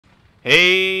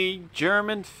Hey,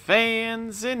 German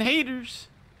fans and haters.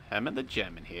 Hammer the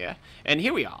German here. And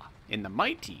here we are, in the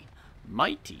mighty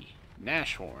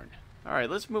Nashorn. Alright,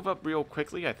 let's move up real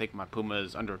quickly. I think my Puma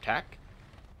is under attack.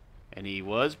 And he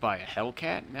was by a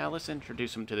Hellcat. Now let's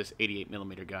introduce him to this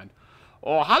 88mm gun.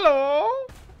 Oh, hello!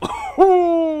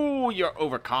 Oh, your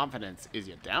overconfidence is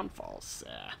your downfall,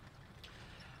 sir.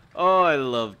 Oh, I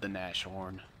love the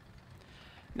Nashorn.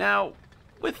 Now,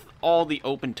 with all the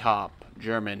open-top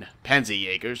German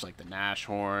Panzerjägers like the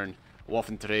Nashorn,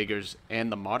 Waffenträgers,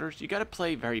 and the Modders, you gotta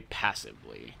play very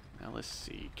passively. Now let's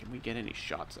see, can we get any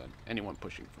shots on anyone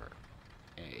pushing for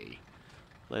A?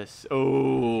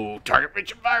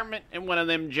 Target-rich environment in one of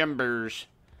them jumbers.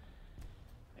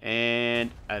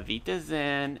 And a Vita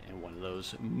Zen and one of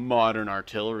those modern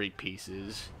artillery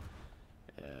pieces.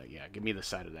 Yeah, give me the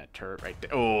side of that turret right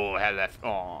there. Oh, I had that.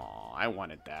 Oh, I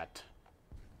wanted that.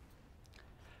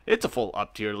 It's a full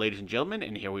up tier, ladies and gentlemen,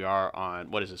 and here we are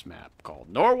on, what is this map called?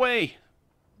 Norway?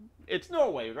 It's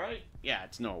Norway, right? Yeah,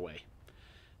 it's Norway.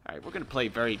 Alright, we're going to play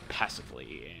very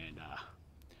passively and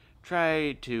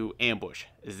try to ambush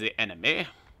the enemy.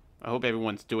 I hope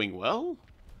everyone's doing well.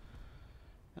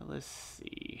 Now, let's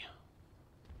see.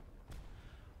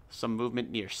 Some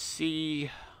movement near C.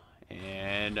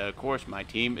 And, of course, my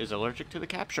team is allergic to the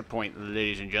capture point,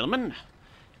 ladies and gentlemen.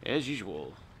 As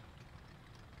usual.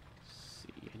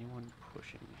 Anyone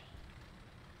pushing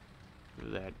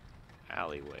through that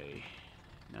alleyway?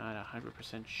 Not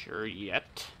 100% sure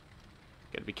yet.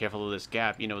 Gotta be careful of this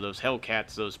gap. You know, those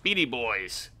Hellcats, those speedy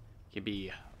boys, can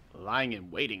be lying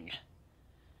in waiting.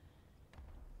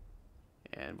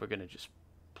 And we're gonna just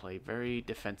play very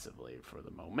defensively for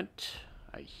the moment.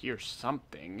 I hear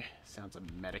something. Sounds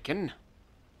American.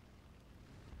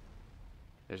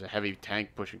 There's a heavy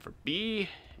tank pushing for B,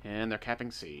 and they're capping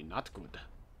C. Not good.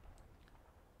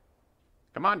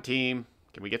 Come on, team.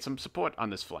 Can we get some support on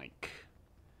this flank?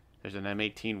 There's an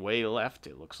M18 way left,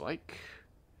 it looks like.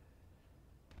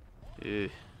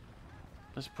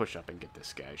 Let's push up and get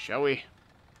this guy, shall we?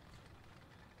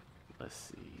 Let's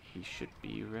see. He should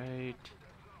be right.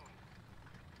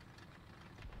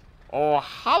 Oh,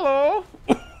 hello!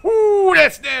 Ooh,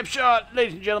 that snapshot,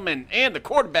 ladies and gentlemen. And the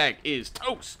quarterback is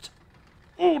toast.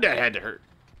 Ooh, that had to hurt.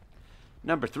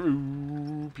 Number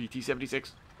 3,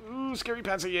 PT-76. Ooh, scary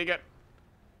Panzerjäger.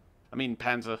 I mean,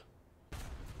 Panzer.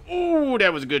 Ooh,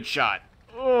 that was a good shot.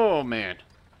 Oh, man.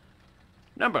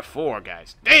 Number 4,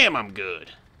 guys. Damn, I'm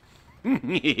good.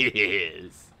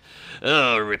 Yes.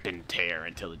 Oh, rip and tear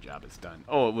until the job is done.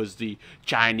 Oh, it was the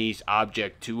Chinese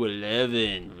Object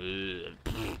 211.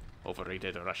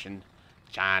 Overrated Russian.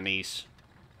 Chinese.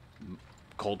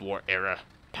 Cold War era.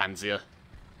 Panzer.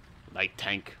 Light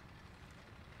tank.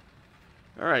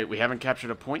 Alright, we haven't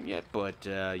captured a point yet, but,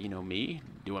 you know me.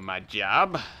 Doing my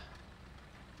job.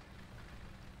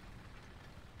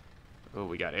 Oh,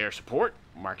 we got air support.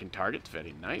 Marking targets.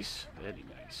 Very nice. Very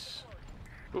nice.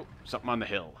 Oh, something on the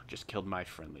hill. Just killed my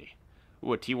friendly.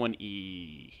 Ooh, a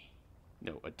T1E.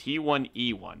 No, a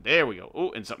T1E1. There we go.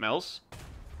 Oh, and something else.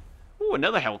 Ooh,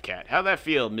 another Hellcat. How'd that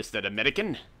feel, Mr.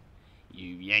 American?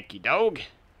 You Yankee dog.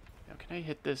 Now, can I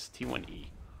hit this T1E?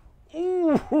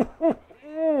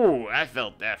 Ooh, I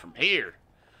felt that from here.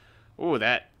 Ooh,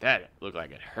 that looked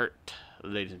like it hurt,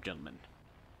 ladies and gentlemen.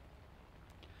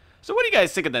 So what do you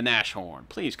guys think of the Nashorn?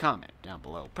 Please comment down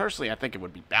below. Personally, I think it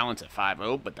would be balanced at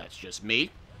 5-0, but that's just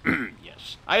me.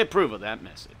 Yes, I approve of that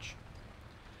message.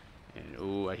 And,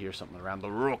 ooh, I hear something around the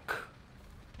rook.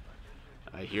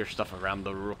 I hear stuff around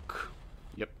the rook.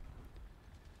 Yep.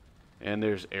 And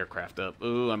there's aircraft up.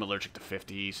 Ooh, I'm allergic to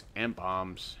 50s and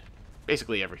bombs.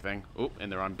 Basically everything. Ooh,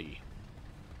 and they're on B.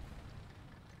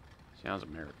 Sounds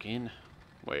American.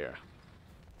 Where?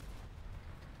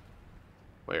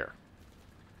 Where?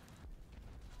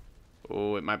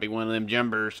 Oh, it might be one of them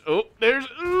jumbers. Oh, there's...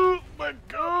 Oh, my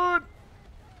God.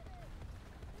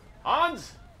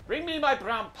 Hans, bring me my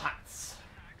brown pots.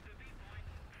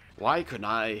 Why couldn't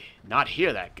I not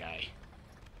hear that guy?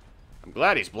 I'm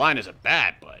glad he's blind as a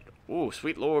bat, but... Oh,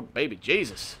 sweet Lord, baby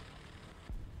Jesus.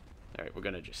 Alright, we're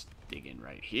gonna just dig in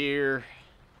right here.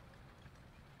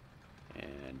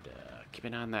 And, keep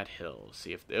it on that hill.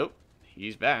 See if... Oh,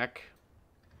 he's back.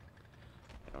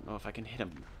 I don't know if I can hit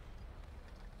him.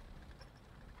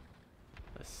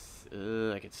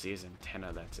 I can see his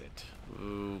antenna, that's it.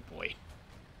 Ooh, boy.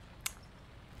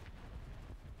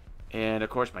 And, of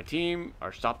course, my team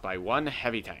are stopped by one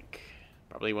heavy tank.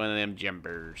 Probably one of them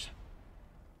jumbers.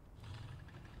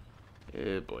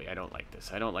 Oh, boy, I don't like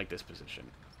this. I don't like this position.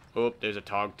 Oh, there's a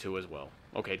Tog, too, as well.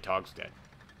 Okay, Tog's dead.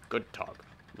 Good Tog.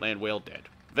 Land whale dead.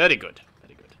 Very good.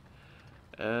 Very good.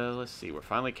 Let's see. We're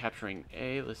finally capturing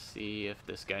A. Let's see if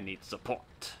this guy needs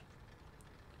support.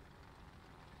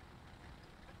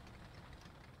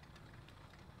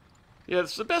 Yeah,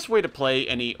 it's the best way to play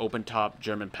any open-top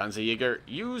German Panzerjäger.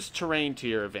 Use terrain to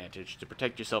your advantage to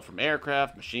protect yourself from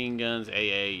aircraft, machine guns,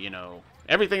 AA, you know,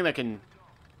 everything that can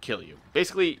kill you.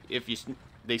 Basically, if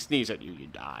they sneeze at you, you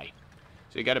die.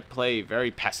 So you gotta play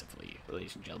very passively,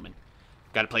 ladies and gentlemen.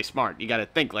 You gotta play smart. You gotta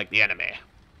think like the enemy.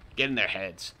 Get in their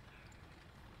heads.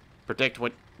 Predict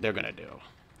what they're gonna do.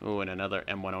 Oh, and another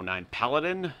M109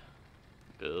 Paladin.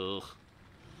 Ugh.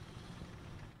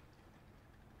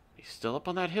 He's still up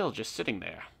on that hill, just sitting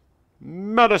there.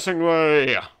 Menacing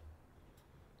way!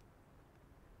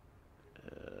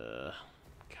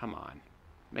 Come on.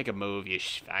 Make a move, you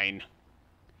schwein.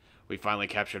 We finally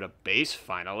captured a base,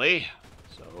 finally.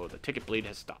 So the ticket bleed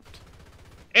has stopped.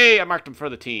 Hey, I marked him for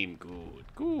the team. Good,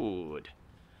 good.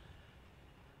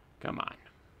 Come on.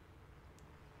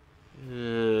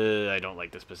 I don't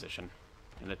like this position.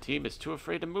 And the team is too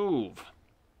afraid to move.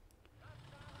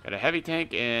 Got a heavy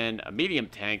tank and a medium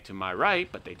tank to my right,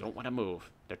 but they don't want to move.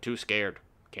 They're too scared.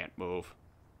 Can't move.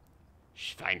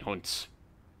 Schweinhunds.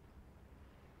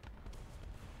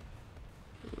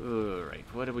 Alright,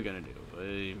 what are we gonna do?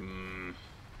 We're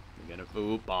gonna...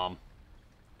 Ooh, bomb.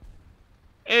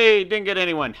 Hey, didn't get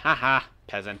anyone. Haha,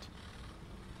 peasant.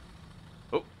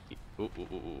 Oh, ooh.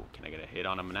 Can I get a hit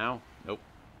on him now? Nope.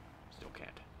 Still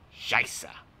can't. Scheisse.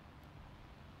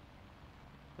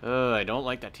 I don't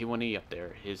like that T1E up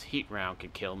there. His heat round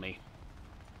could kill me.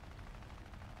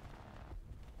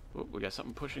 Oh, we got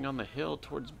something pushing on the hill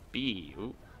towards B.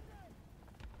 Ooh.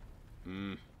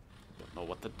 Don't know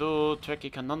what to do.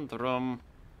 Tricky conundrum.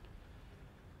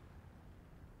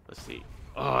 Let's see.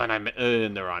 Oh,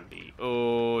 and they're on B.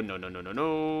 Oh,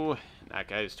 no. That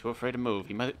guy's too afraid to move.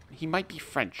 He might be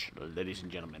French, ladies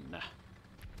and gentlemen.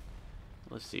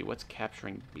 Let's see. What's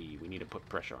capturing B? We need to put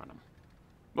pressure on him.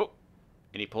 Oh.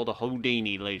 And he pulled a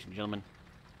Houdini, ladies and gentlemen.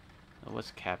 Now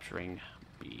what's capturing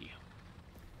B?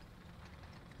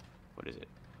 What is it?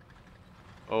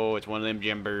 Oh, it's one of them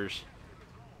Jimbers.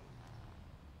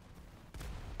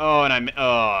 Oh, and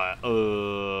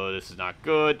this is not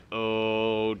good.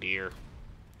 Oh, dear.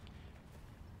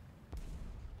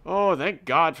 Oh, thank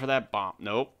God for that bomb.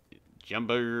 Nope.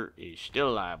 Jumper is still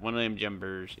alive. One of them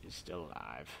Jumbers is still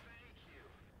alive.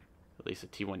 At least the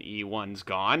T1E1's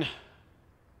gone.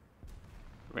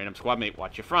 Random squad mate,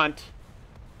 watch your front.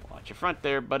 Watch your front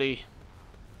there, buddy.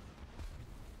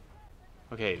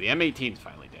 Okay, the M18's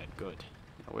finally dead. Good.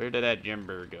 Now, where did that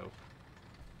Jumper go?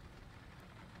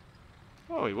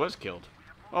 Oh, he was killed.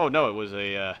 Oh, no, it was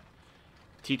a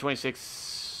T-26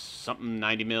 something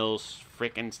 90 mils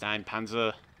Frankenstein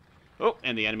Panzer. Oh,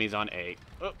 and the enemy's on A.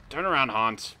 Oh, turn around,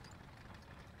 Hans.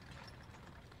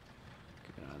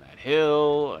 Get on that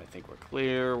hill. I think we're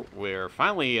clear. We're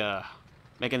finally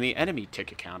making the enemy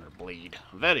ticket counter bleed.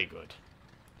 Very good.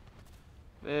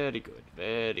 Very good.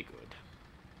 Very good.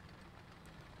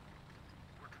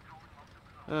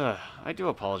 I do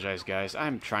apologize, guys.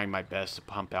 I'm trying my best to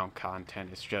pump out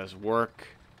content. It's just work.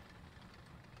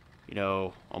 You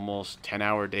know, almost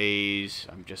 10-hour days.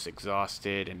 I'm just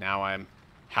exhausted, and now I'm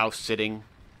house sitting.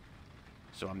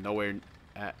 So I'm nowhere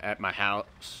at my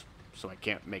house, so I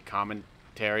can't make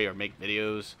commentary or make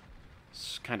videos.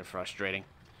 It's kind of frustrating.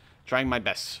 Trying my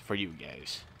best for you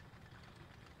guys.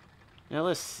 Now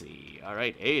let's see.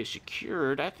 Alright, A is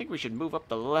secured. I think we should move up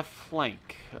the left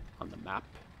flank on the map.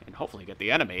 And hopefully get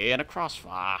the enemy in a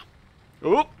crossfire.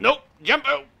 Oh, nope.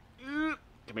 Jumbo. Come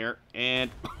here. And...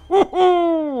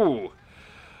 Oh,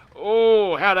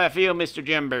 how'd I feel, Mr.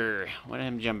 Jumber? One of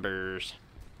them Jumbers.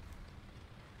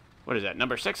 What is that?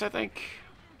 Number 6, I think?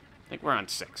 I think we're on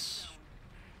 6.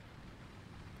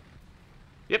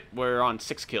 Yep, we're on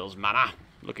 6 kills, mana.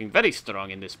 Looking very strong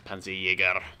in this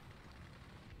Panzerjäger.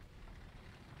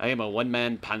 I am a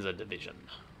one-man Panzer division.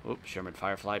 Oops, Sherman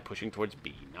Firefly pushing towards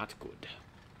B. Not good.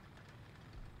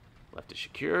 Left is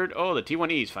secured. Oh, the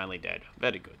T1E is finally dead.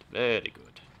 Very good. Very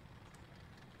good.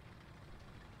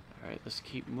 Alright, let's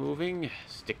keep moving.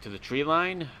 Stick to the tree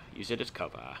line. Use it as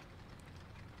cover.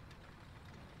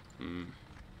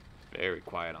 Very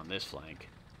quiet on this flank.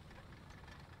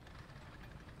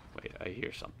 Wait, I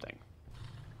hear something.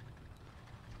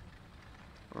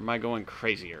 Or am I going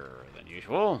crazier than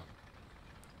usual?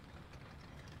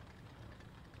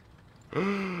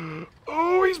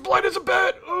 Oh, he's blind as a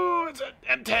bat. Oh, it's an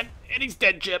M10, and he's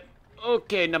dead, Chip.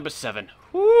 Okay, number 7.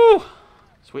 Woo!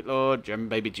 Sweet Lord, German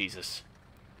baby Jesus.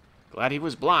 Glad he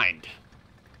was blind.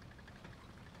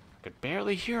 Could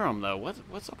barely hear him, though.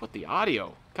 What's up with the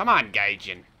audio? Come on,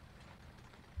 Gaijin.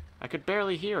 I could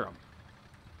barely hear him.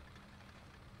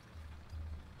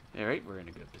 Alright, we're in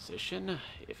a good position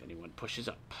if anyone pushes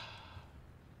up.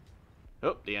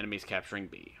 Oh, the enemy's capturing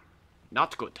B.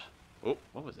 Not good. Oh,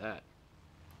 what was that?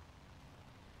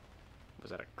 Was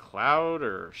that a cloud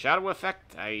or shadow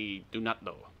effect? I do not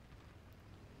know.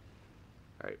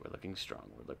 Alright, we're looking strong.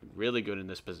 We're looking really good in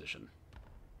this position.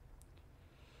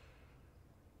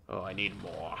 Oh, I need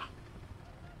more.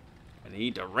 I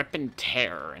need to rip and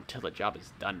tear until the job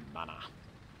is done, mana.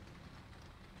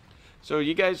 So,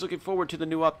 you guys looking forward to the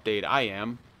new update? I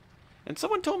am. And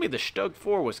someone told me the Stug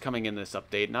 4 was coming in this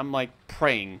update, and I'm like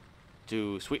praying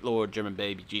to sweet Lord German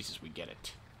baby Jesus we get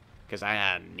it. Because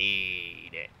I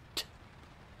need it.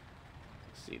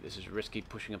 Let's see, this is risky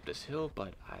pushing up this hill,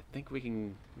 but I think we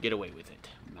can get away with it.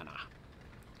 Mana.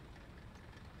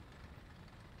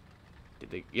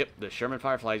 Yep, the Sherman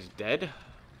Firefly is dead.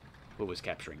 Who was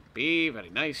capturing B? Very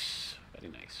nice.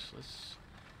 Very nice. Let's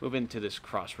move into this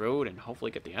crossroad and hopefully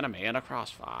get the enemy in a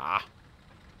crossfire.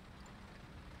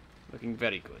 Looking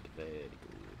very good. Very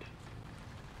good.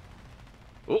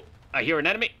 Oh, I hear an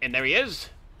enemy, and there he is.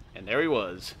 And there he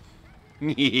was.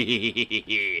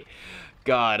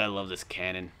 God, I love this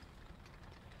cannon.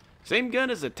 Same gun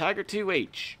as the Tiger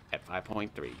 2H at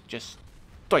 5.3. Just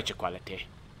Deutsche quality.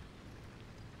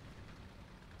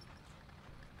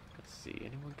 Let's see,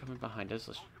 anyone coming behind us?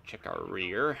 Let's check our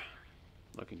rear.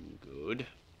 Looking good.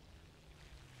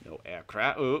 No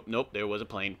aircraft. Oh, nope, there was a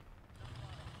plane.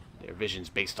 Their vision's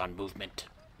based on movement.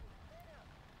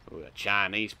 Oh, a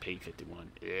Chinese P-51.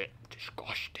 Yeah,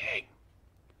 disgusting.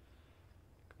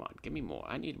 Come on, give me more.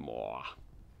 I need more.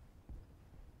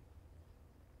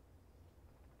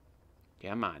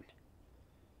 Come on.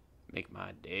 Make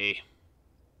my day.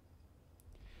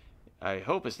 I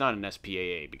hope it's not an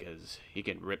SPAA because he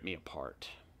can rip me apart.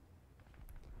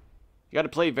 You gotta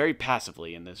play very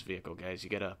passively in this vehicle, guys. You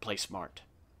gotta play smart.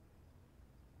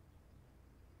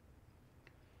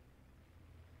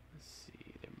 Let's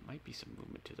see. There might be some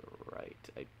movement to the right,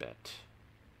 I bet.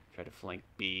 Try to flank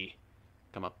B.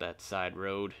 Come up that side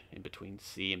road in between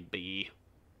C and B.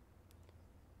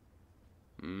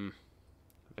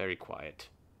 Very quiet.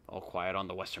 All quiet on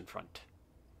the Western Front.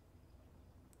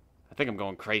 I think I'm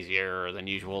going crazier than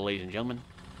usual, ladies and gentlemen.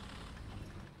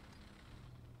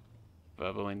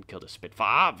 Bubbling, killed a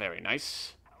Spitfire. Very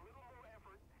nice.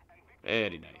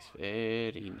 Very nice.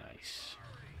 Very nice.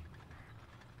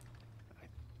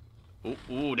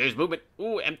 Ooh, there's movement.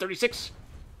 Ooh, M36.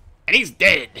 And he's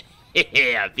dead.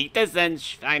 Yeah, Vita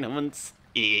Schweinhunds.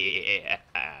 Yeah.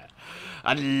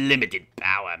 Unlimited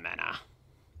power, mana.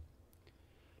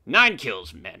 9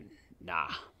 kills, men. Nah.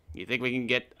 You think we can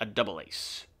get a double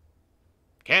ace?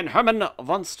 Can Hermann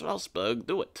von Strasbourg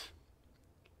do it?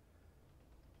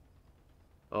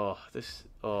 Oh,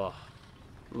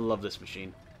 love this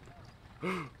machine.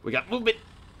 We got movement.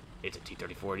 It's a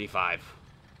T-34-85.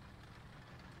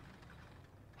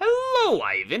 Hello,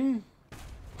 Ivan.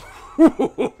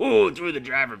 Through the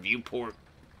driver viewport.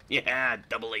 Yeah,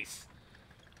 double ace.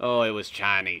 Oh, it was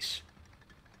Chinese.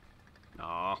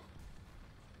 Aw.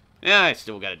 Yeah, I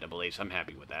still got a double ace. I'm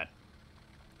happy with that.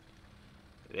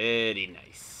 Very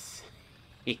nice.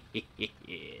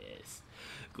 Yes.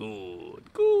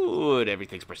 Good, good.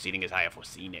 Everything's proceeding as I have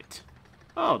foreseen it.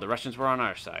 Oh, the Russians were on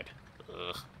our side.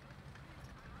 Ugh.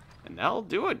 And that'll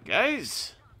do it,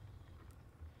 guys.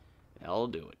 That'll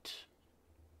do it.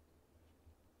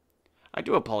 I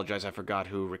do apologize, I forgot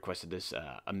who requested this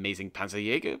amazing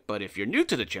Panzerjäger, but if you're new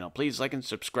to the channel, please like and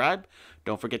subscribe.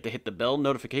 Don't forget to hit the bell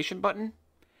notification button,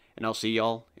 and I'll see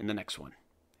y'all in the next one.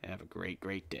 Have a great,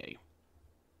 great day.